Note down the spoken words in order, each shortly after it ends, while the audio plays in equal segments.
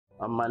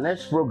On my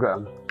next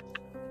program,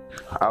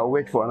 I'll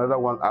wait for another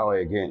 1 hour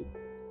again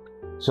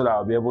so that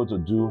I'll be able to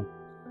do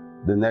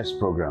the next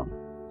program.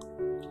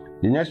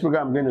 The next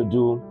program I'm going to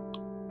do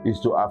is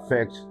to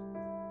affect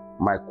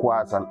my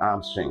quads and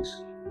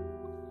hamstrings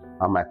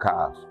and my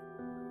calf.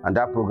 And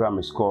that program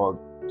is called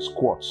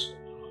squats.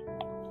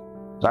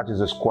 That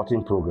is a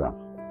squatting program.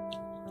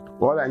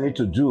 All I need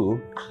to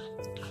do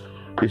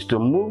is to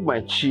move my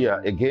chair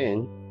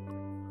again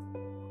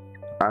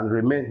and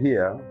remain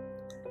here.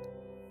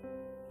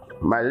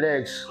 My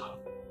legs,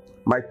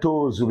 my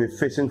toes will be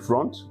facing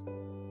front.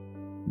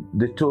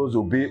 The toes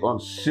will be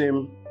on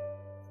same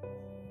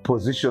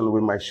position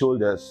with my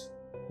shoulders,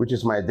 which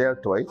is my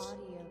deltoid,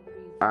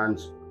 and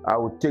I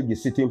will take the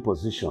sitting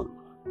position.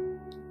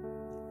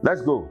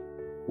 Let's go.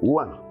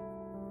 1,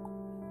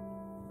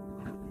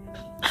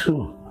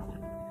 2,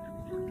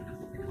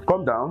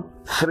 come down.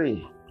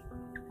 3,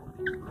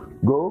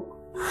 go.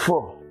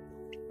 4,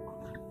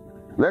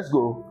 let's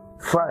go.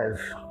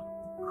 5,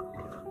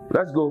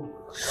 let's go.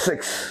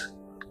 6,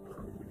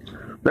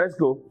 let's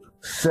go.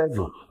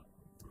 7,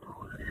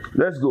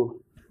 let's go.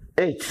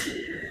 8,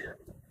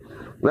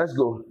 let's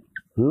go.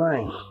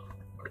 9,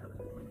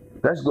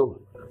 let's go.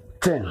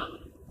 10,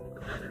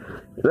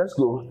 let's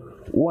go.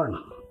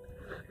 1,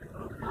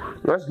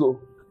 let's go.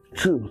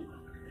 2,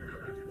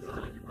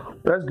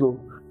 let's go.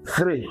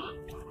 3,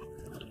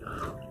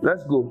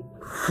 let's go.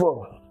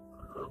 4,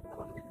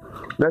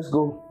 let's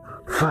go.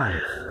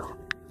 5.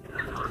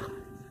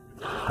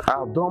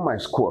 I've done my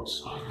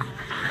squats,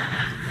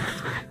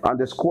 and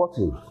the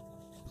squatting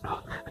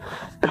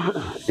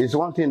is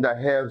one thing that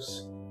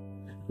helps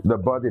the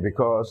body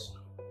because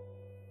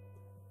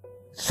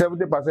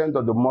 70%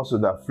 of the muscle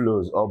that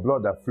flows or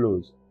blood that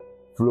flows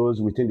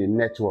within the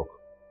network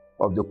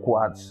of the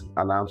quads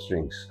and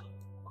hamstrings.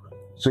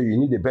 So you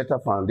need a better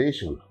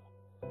foundation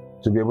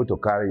to be able to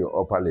carry your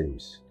upper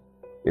limbs.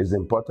 It's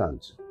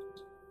important.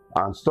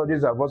 And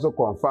studies have also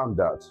confirmed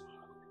that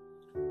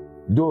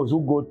those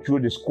who go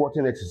through the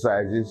squatting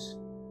exercises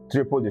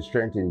triple the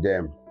strength in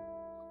them.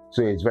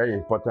 So it's very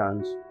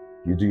important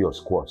you do your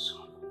squats.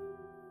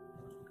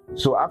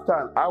 So after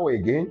an hour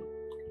again,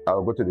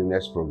 I'll go to the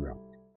next program.